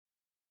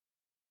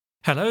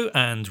Hello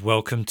and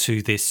welcome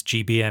to this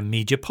GBM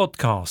Media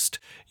podcast.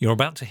 You're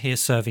about to hear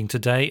Serving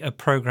Today, a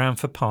programme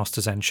for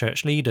pastors and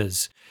church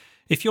leaders.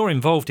 If you're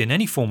involved in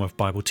any form of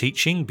Bible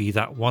teaching, be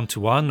that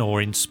one-to-one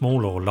or in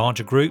small or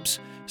larger groups,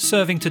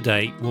 Serving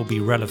Today will be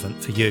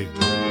relevant for you.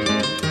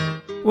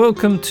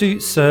 Welcome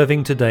to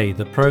Serving Today,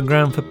 the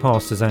programme for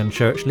pastors and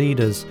church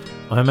leaders.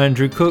 I'm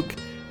Andrew Cook.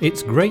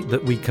 It's great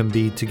that we can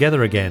be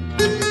together again.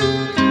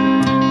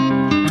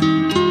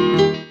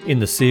 In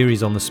the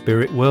series on the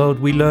spirit world,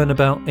 we learn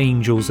about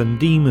angels and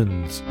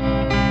demons.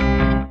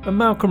 And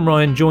Malcolm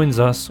Ryan joins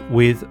us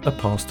with A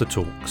Pastor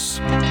Talks.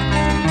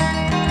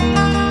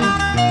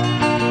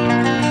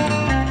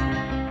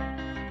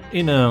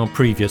 In our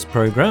previous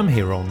programme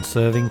here on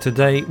Serving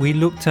Today, we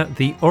looked at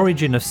the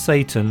origin of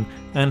Satan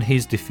and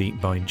his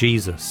defeat by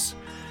Jesus.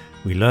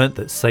 We learnt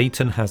that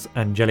Satan has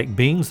angelic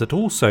beings that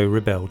also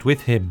rebelled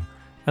with him,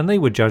 and they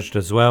were judged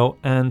as well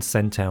and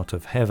sent out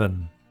of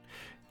heaven.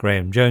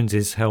 Graham Jones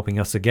is helping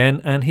us again,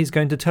 and he's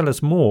going to tell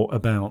us more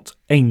about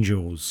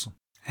angels.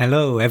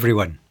 Hello,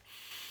 everyone.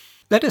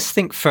 Let us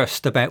think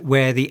first about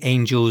where the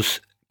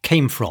angels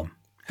came from.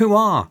 Who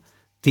are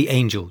the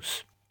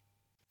angels?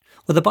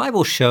 Well, the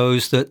Bible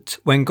shows that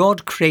when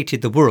God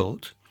created the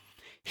world,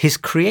 his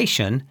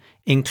creation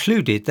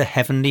included the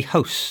heavenly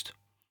host.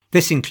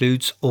 This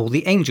includes all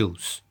the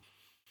angels.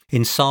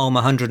 In Psalm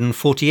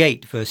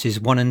 148, verses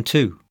 1 and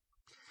 2.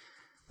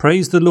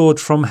 Praise the Lord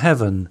from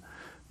heaven.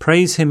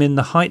 Praise him in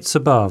the heights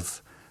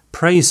above.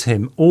 Praise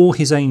him, all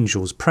his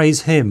angels.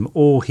 Praise him,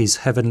 all his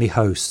heavenly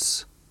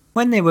hosts.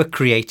 When they were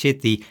created,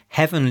 the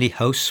heavenly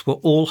hosts were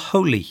all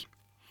holy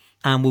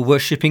and were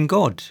worshipping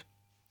God.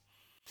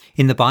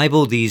 In the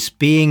Bible, these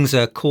beings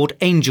are called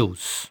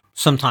angels.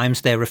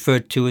 Sometimes they're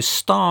referred to as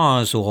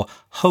stars or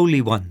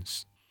holy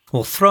ones,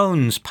 or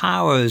thrones,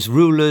 powers,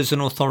 rulers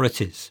and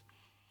authorities,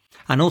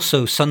 and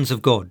also sons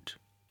of God.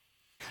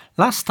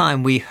 Last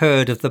time we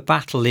heard of the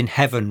battle in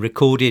heaven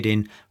recorded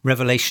in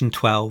Revelation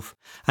 12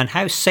 and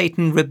how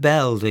Satan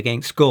rebelled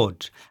against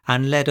God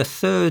and led a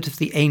third of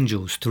the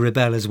angels to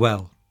rebel as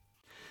well.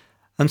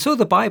 And so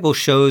the Bible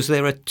shows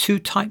there are two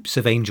types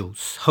of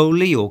angels,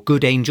 holy or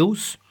good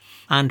angels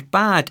and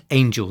bad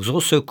angels,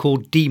 also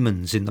called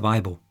demons in the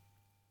Bible.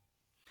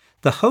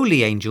 The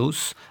holy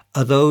angels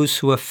are those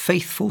who are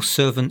faithful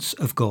servants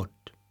of God.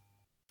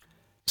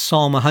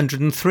 Psalm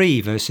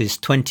 103 verses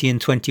 20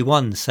 and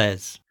 21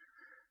 says,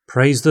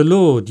 Praise the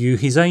Lord, you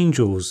his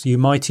angels, you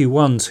mighty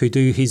ones who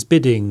do his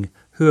bidding,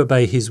 who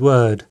obey his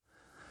word.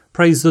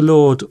 Praise the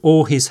Lord,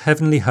 all his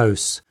heavenly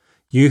hosts,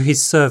 you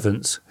his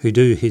servants who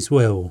do his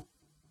will.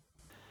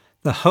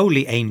 The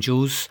holy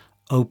angels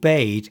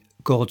obeyed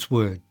God's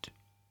word.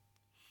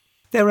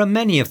 There are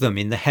many of them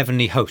in the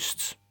heavenly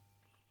hosts.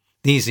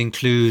 These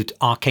include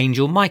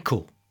Archangel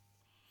Michael,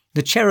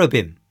 the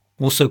cherubim,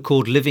 also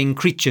called living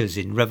creatures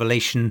in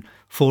Revelation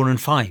 4 and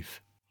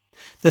 5,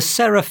 the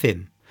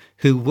seraphim,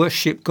 who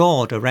worship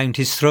God around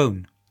his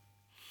throne,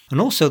 and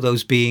also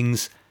those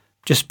beings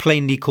just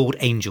plainly called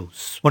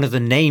angels. One of the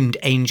named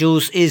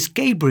angels is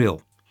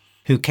Gabriel,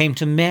 who came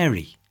to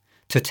Mary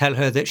to tell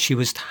her that she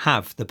was to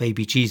have the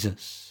baby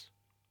Jesus.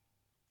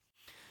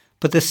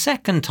 But the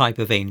second type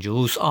of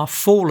angels are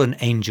fallen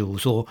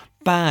angels or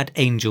bad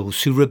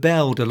angels who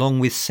rebelled along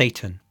with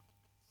Satan.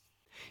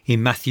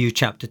 In Matthew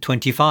chapter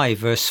 25,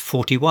 verse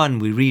 41,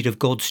 we read of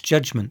God's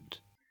judgment.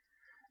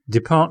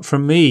 Depart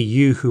from me,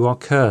 you who are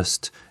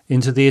cursed,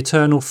 into the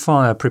eternal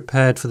fire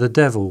prepared for the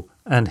devil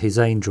and his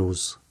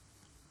angels.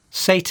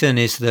 Satan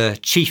is the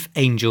chief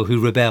angel who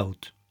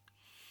rebelled.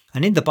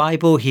 And in the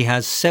Bible he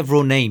has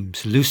several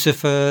names: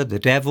 Lucifer, the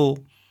devil,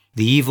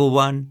 the evil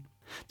one,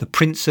 the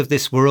prince of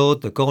this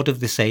world, the god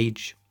of this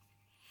age.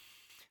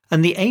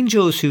 And the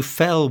angels who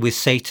fell with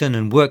Satan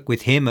and work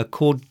with him are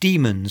called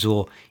demons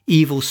or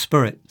evil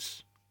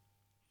spirits.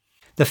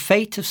 The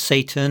fate of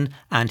Satan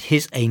and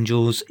his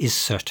angels is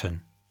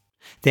certain.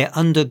 They're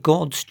under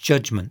God's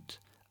judgment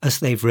as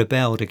they've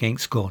rebelled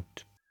against God.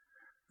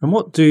 And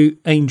what do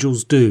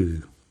angels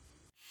do?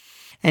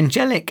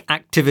 Angelic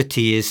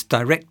activity is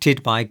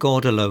directed by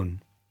God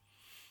alone.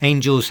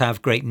 Angels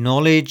have great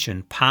knowledge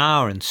and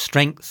power and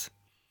strength.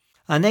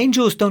 And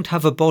angels don't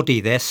have a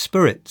body, they're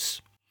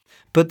spirits.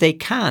 But they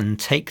can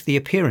take the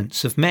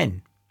appearance of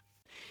men.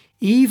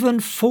 Even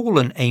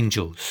fallen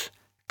angels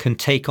can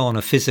take on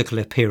a physical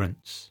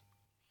appearance.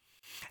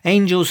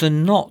 Angels are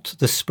not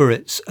the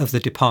spirits of the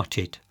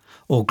departed,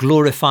 or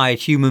glorified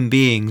human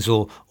beings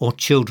or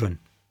children.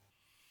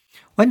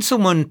 When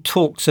someone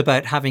talks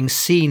about having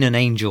seen an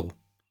angel,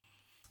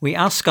 we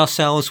ask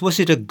ourselves, was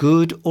it a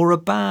good or a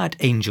bad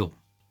angel?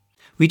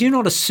 We do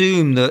not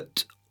assume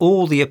that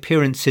all the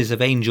appearances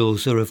of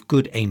angels are of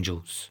good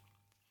angels.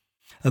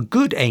 A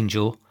good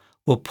angel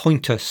will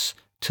point us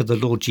to the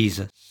Lord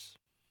Jesus.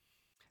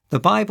 The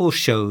Bible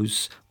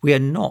shows we are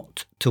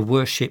not to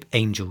worship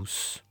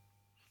angels.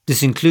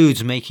 This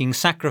includes making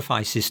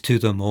sacrifices to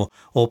them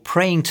or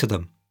praying to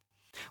them.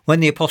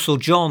 When the Apostle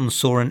John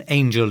saw an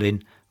angel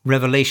in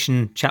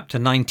Revelation chapter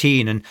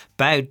 19 and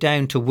bowed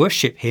down to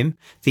worship him,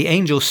 the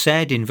angel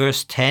said in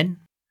verse 10,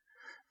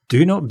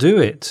 Do not do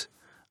it.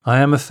 I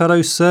am a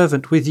fellow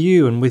servant with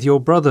you and with your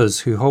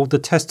brothers who hold the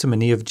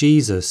testimony of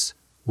Jesus.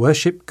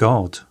 Worship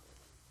God.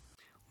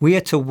 We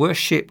are to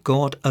worship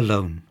God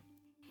alone.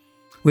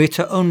 We are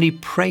to only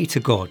pray to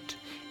God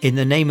in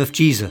the name of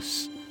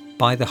Jesus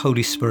by the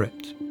Holy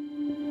Spirit.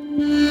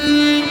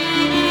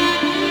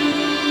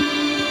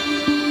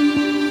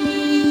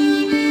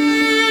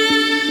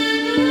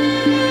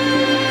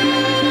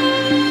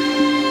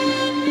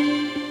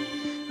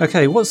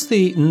 Okay, what's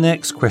the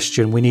next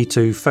question we need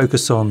to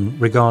focus on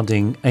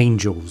regarding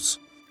angels?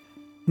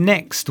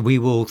 Next, we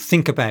will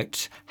think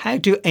about how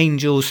do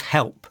angels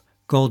help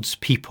God's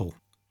people.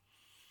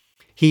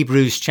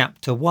 Hebrews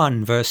chapter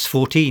 1 verse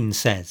 14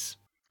 says,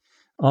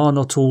 Are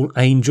not all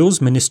angels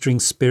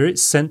ministering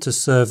spirits sent to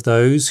serve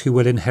those who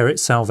will inherit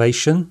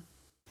salvation?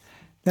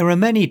 There are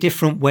many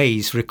different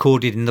ways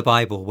recorded in the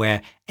Bible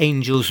where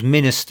angels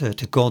minister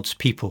to God's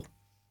people.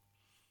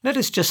 Let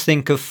us just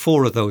think of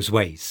 4 of those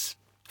ways.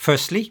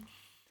 Firstly,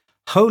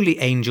 holy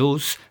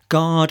angels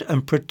guard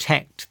and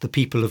protect the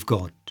people of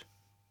God.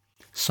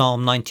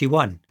 Psalm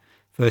 91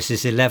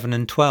 verses 11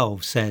 and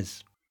 12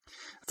 says,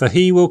 For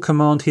he will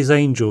command his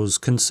angels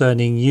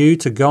concerning you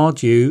to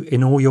guard you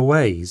in all your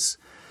ways.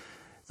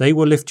 They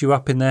will lift you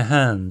up in their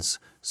hands,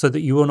 so that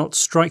you will not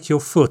strike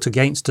your foot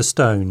against a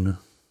stone.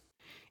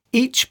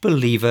 Each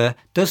believer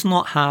does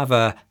not have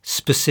a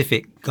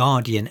specific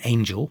guardian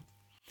angel,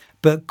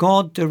 but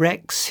God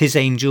directs his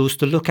angels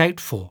to look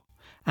out for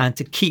and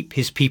to keep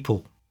his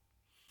people.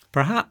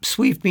 Perhaps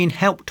we've been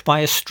helped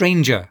by a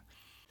stranger,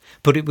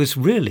 but it was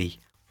really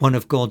one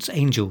of God's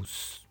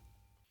angels.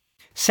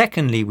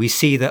 Secondly, we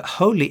see that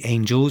holy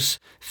angels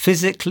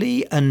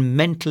physically and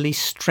mentally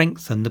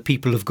strengthen the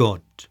people of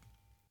God.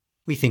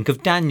 We think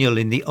of Daniel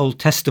in the Old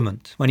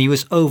Testament when he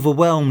was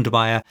overwhelmed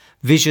by a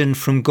vision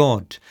from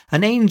God.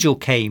 An angel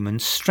came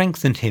and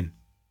strengthened him.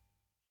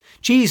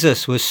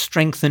 Jesus was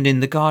strengthened in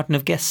the Garden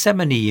of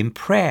Gethsemane in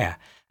prayer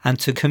and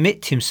to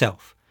commit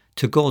himself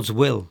to God's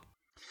will.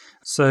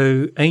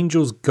 So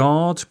angels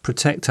guard,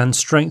 protect and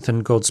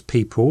strengthen God's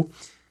people.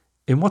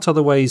 In what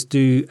other ways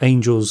do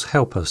angels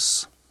help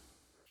us?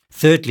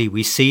 Thirdly,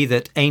 we see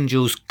that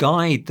angels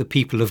guide the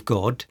people of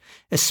God,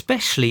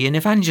 especially in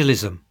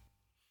evangelism.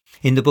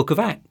 In the book of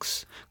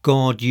Acts,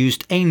 God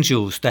used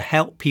angels to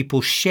help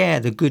people share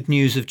the good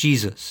news of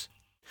Jesus,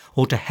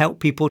 or to help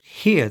people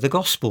hear the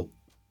gospel.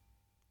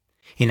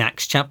 In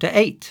Acts chapter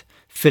 8,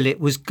 Philip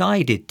was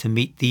guided to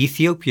meet the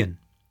Ethiopian.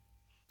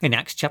 In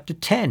Acts chapter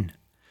 10,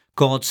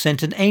 God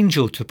sent an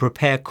angel to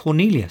prepare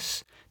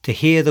Cornelius to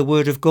hear the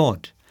word of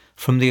God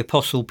from the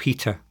Apostle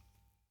Peter.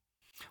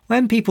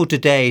 When people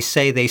today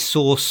say they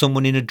saw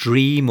someone in a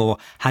dream or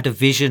had a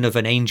vision of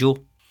an angel,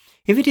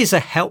 if it is a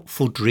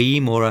helpful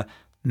dream or a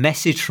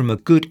message from a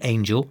good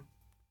angel,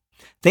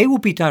 they will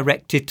be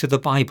directed to the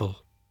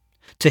Bible,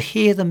 to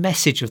hear the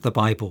message of the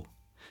Bible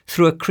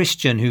through a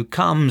Christian who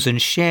comes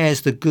and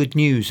shares the good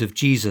news of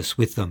Jesus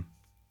with them.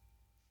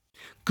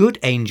 Good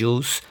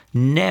angels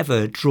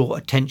never draw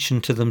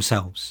attention to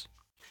themselves.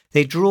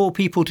 They draw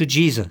people to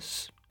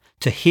Jesus,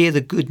 to hear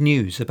the good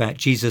news about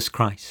Jesus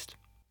Christ.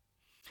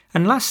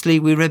 And lastly,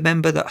 we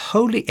remember that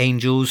holy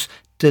angels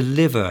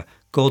deliver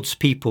God's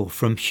people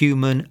from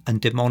human and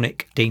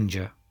demonic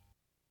danger.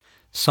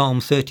 Psalm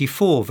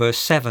 34 verse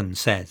 7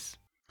 says,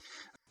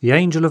 The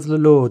angel of the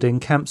Lord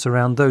encamps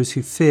around those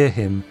who fear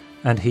him,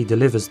 and he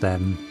delivers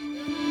them.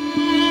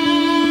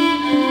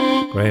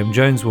 Graham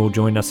Jones will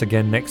join us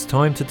again next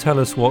time to tell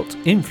us what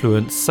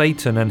influence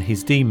Satan and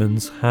his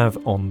demons have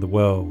on the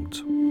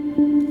world.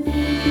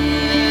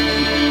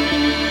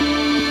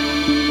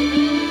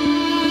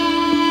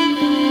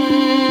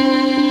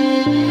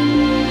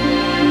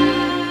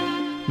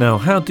 Now,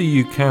 how do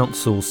you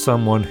counsel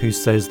someone who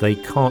says they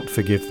can't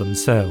forgive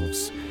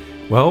themselves?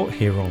 Well,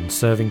 here on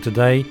Serving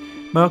Today,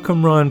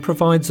 Malcolm Ryan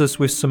provides us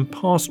with some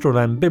pastoral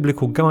and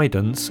biblical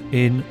guidance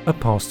in A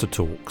Pastor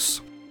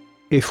Talks.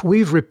 If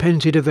we've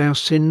repented of our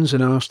sins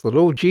and asked the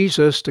Lord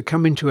Jesus to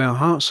come into our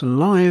hearts and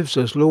lives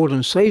as Lord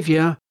and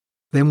Saviour,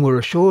 then we're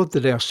assured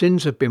that our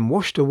sins have been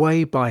washed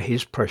away by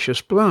His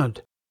precious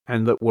blood,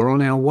 and that we're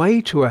on our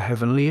way to a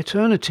heavenly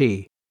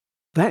eternity.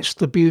 That's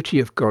the beauty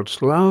of God's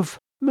love,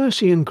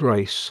 mercy and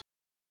grace.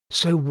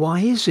 So why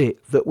is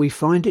it that we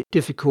find it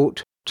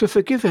difficult to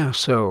forgive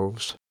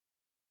ourselves?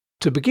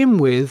 To begin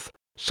with,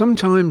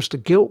 sometimes the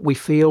guilt we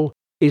feel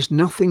is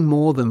nothing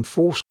more than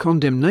false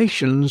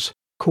condemnations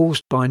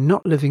caused by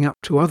not living up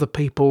to other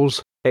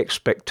people's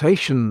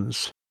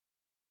expectations.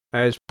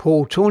 As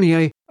Paul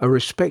Tournier, a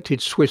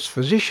respected Swiss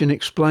physician,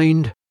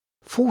 explained,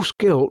 false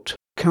guilt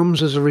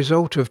comes as a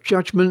result of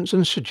judgments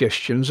and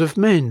suggestions of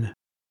men.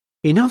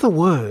 In other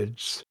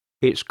words,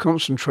 it's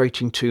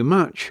concentrating too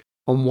much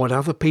on what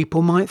other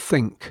people might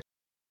think.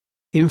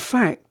 In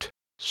fact,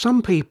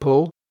 some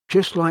people,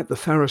 just like the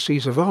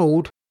Pharisees of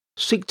old,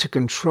 seek to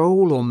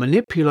control or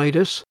manipulate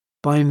us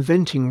by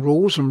inventing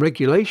rules and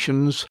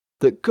regulations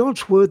that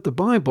God's Word, the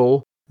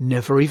Bible,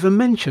 never even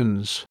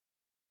mentions.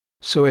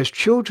 So as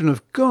children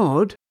of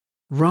God,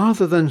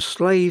 rather than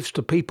slaves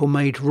to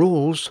people-made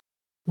rules,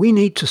 we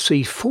need to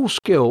see false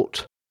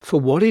guilt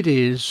for what it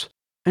is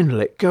and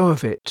let go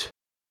of it.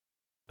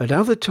 At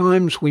other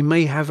times we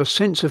may have a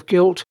sense of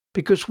guilt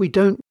because we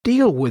don't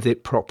deal with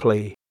it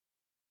properly.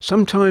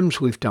 Sometimes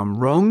we've done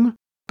wrong,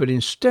 but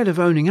instead of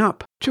owning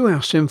up to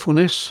our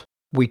sinfulness,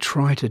 we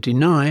try to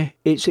deny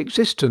its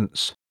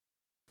existence.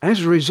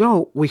 As a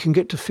result, we can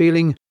get to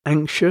feeling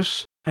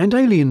anxious and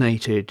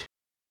alienated.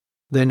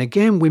 Then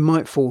again, we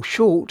might fall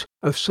short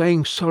of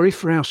saying sorry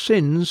for our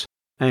sins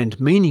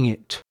and meaning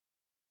it.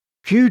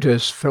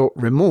 Judas felt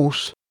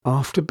remorse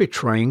after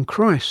betraying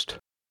Christ.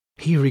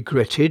 He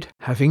regretted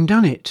having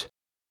done it,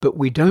 but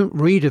we don't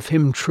read of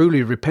him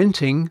truly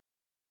repenting.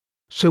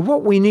 So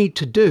what we need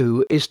to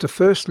do is to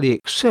firstly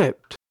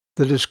accept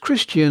that as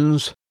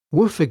Christians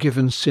we're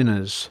forgiven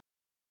sinners.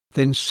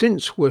 Then,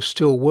 since we're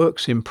still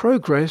works in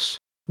progress,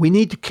 we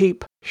need to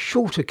keep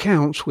short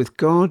accounts with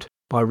God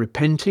by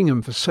repenting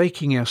and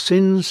forsaking our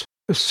sins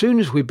as soon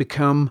as we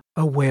become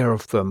aware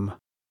of them.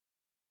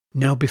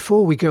 Now,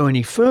 before we go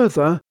any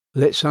further,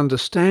 let's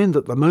understand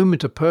that the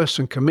moment a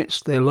person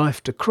commits their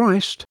life to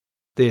Christ,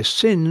 their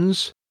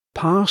sins,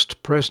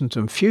 past, present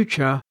and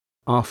future,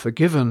 are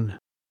forgiven.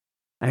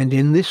 And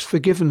in this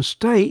forgiven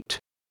state,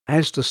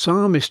 as the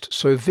psalmist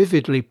so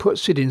vividly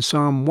puts it in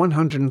Psalm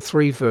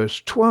 103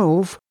 verse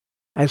 12,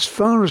 as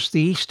far as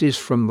the east is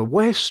from the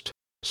west,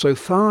 so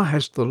far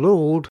has the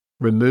Lord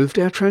removed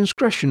our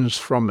transgressions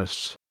from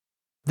us.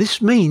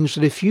 This means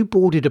that if you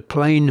boarded a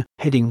plane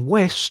heading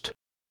west,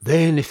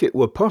 then if it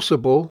were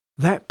possible,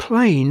 that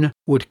plane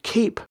would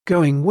keep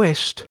going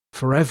west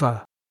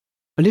forever.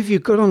 And if you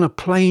got on a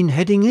plane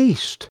heading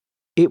east,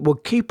 it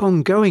would keep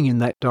on going in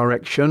that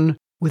direction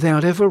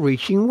without ever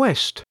reaching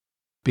west,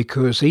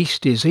 because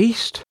east is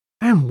east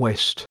and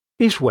west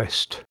is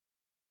west.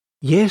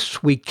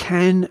 Yes, we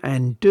can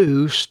and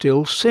do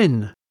still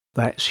sin.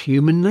 That's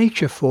human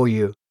nature for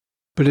you.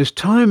 But as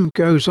time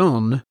goes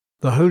on,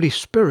 the Holy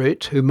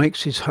Spirit, who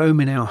makes his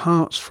home in our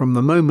hearts from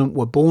the moment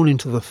we're born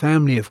into the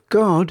family of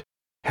God,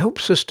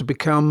 helps us to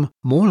become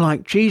more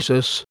like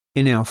Jesus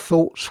in our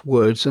thoughts,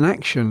 words and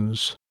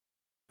actions.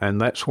 And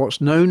that's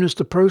what's known as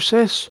the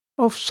process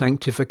of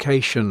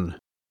sanctification.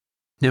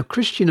 Now,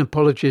 Christian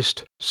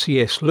apologist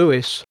C.S.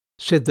 Lewis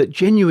said that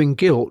genuine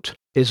guilt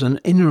is an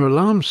inner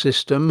alarm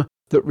system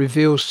that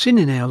reveals sin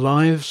in our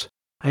lives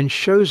and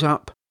shows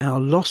up our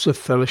loss of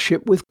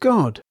fellowship with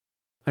God.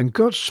 And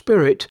God's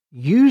Spirit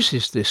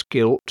uses this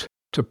guilt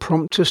to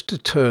prompt us to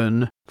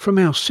turn from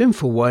our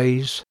sinful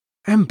ways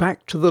and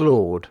back to the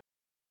Lord.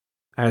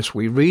 As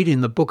we read in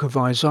the book of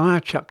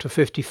Isaiah chapter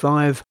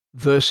 55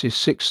 verses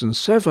 6 and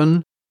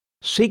 7,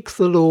 "Seek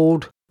the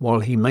Lord while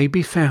he may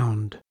be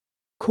found.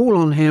 Call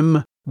on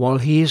him while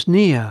he is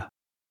near.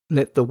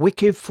 Let the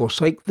wicked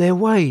forsake their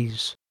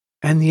ways,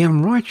 and the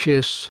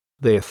unrighteous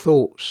their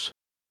thoughts.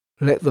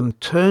 Let them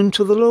turn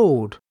to the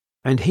Lord,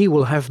 and he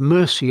will have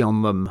mercy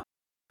on them,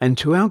 and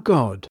to our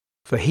God,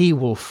 for he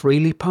will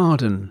freely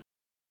pardon."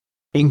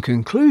 In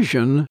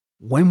conclusion,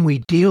 when we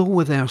deal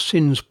with our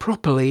sins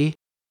properly,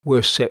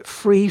 we're set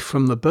free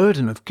from the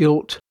burden of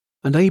guilt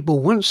and able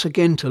once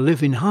again to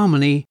live in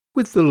harmony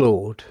with the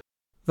Lord.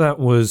 That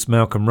was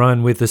Malcolm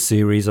Ryan with the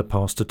series of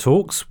Pastor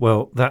Talks.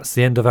 Well, that's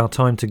the end of our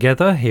time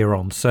together here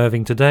on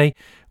Serving Today.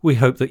 We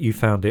hope that you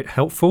found it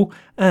helpful,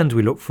 and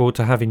we look forward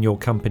to having your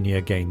company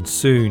again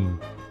soon.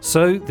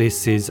 So,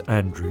 this is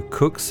Andrew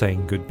Cook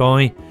saying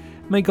goodbye.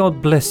 May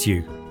God bless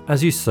you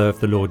as you serve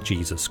the Lord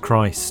Jesus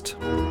Christ.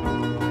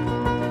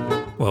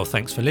 Well,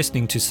 thanks for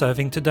listening to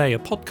Serving Today, a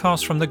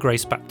podcast from the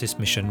Grace Baptist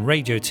Mission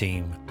radio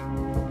team.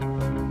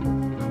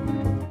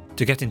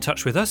 To get in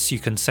touch with us, you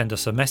can send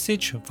us a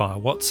message via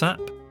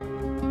WhatsApp.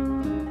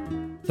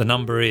 The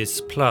number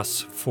is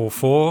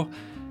 +44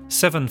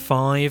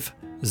 75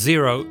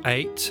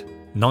 08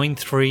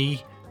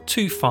 93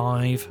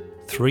 25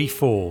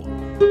 34.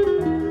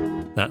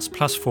 That's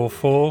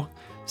 +44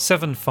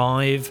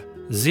 75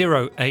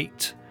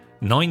 08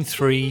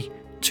 93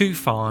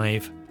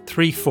 25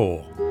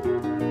 34.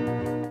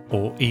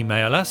 Or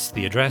email us.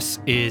 The address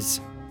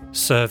is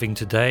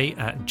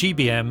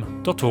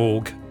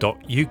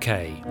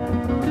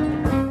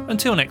servingtoday@gbm.org.uk.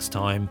 Until next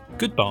time,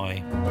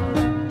 goodbye.